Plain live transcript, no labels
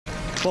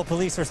Well,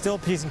 police are still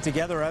piecing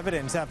together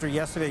evidence after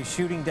yesterday's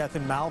shooting death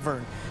in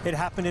Malvern. It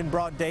happened in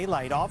broad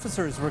daylight.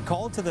 Officers were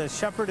called to the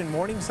Shepherd and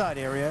Morningside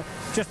area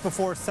just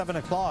before 7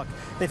 o'clock.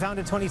 They found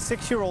a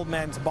 26-year-old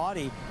man's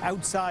body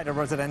outside a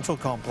residential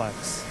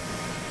complex.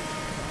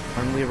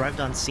 When we arrived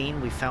on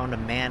scene, we found a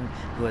man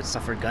who had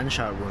suffered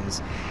gunshot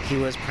wounds. He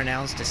was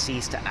pronounced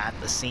deceased at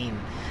the scene.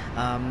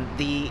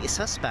 The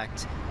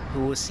suspect,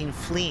 who was seen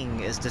fleeing,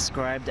 is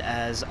described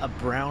as a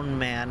brown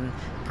man,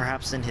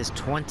 perhaps in his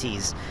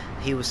 20s.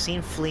 He was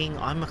seen fleeing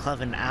on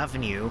McLevin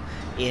Avenue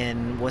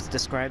in what's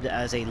described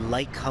as a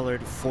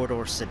light-colored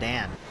four-door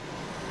sedan.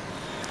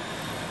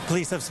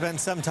 Police have spent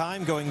some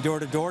time going door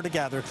to door to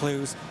gather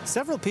clues.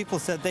 Several people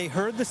said they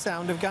heard the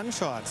sound of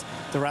gunshots.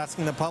 They're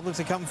asking the public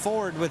to come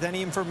forward with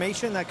any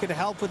information that could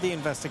help with the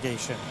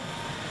investigation.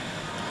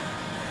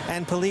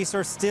 And police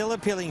are still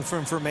appealing for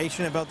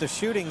information about the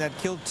shooting that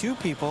killed 2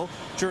 people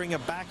during a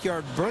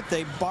backyard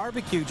birthday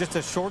barbecue just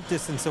a short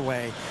distance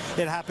away.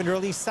 It happened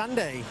early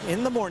Sunday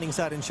in the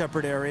Morningside and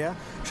Shepherd area.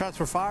 Shots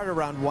were fired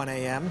around 1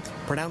 a.m.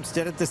 Pronounced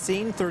dead at the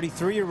scene,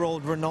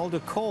 33-year-old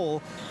Ronaldo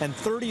Cole and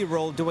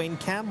 30-year-old Dwayne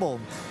Campbell.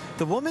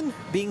 The woman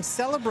being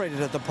celebrated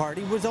at the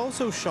party was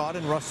also shot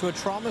and rushed to a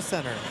trauma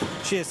center.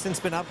 She has since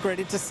been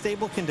upgraded to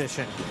stable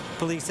condition.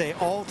 Police say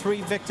all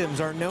 3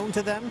 victims are known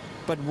to them,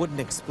 but wouldn't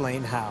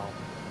explain how.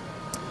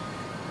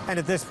 And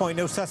at this point,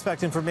 no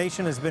suspect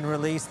information has been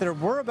released. There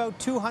were about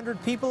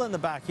 200 people in the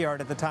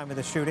backyard at the time of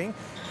the shooting.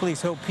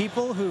 Police hope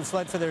people who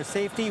fled for their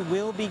safety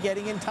will be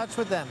getting in touch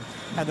with them.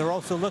 And they're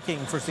also looking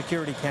for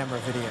security camera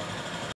video.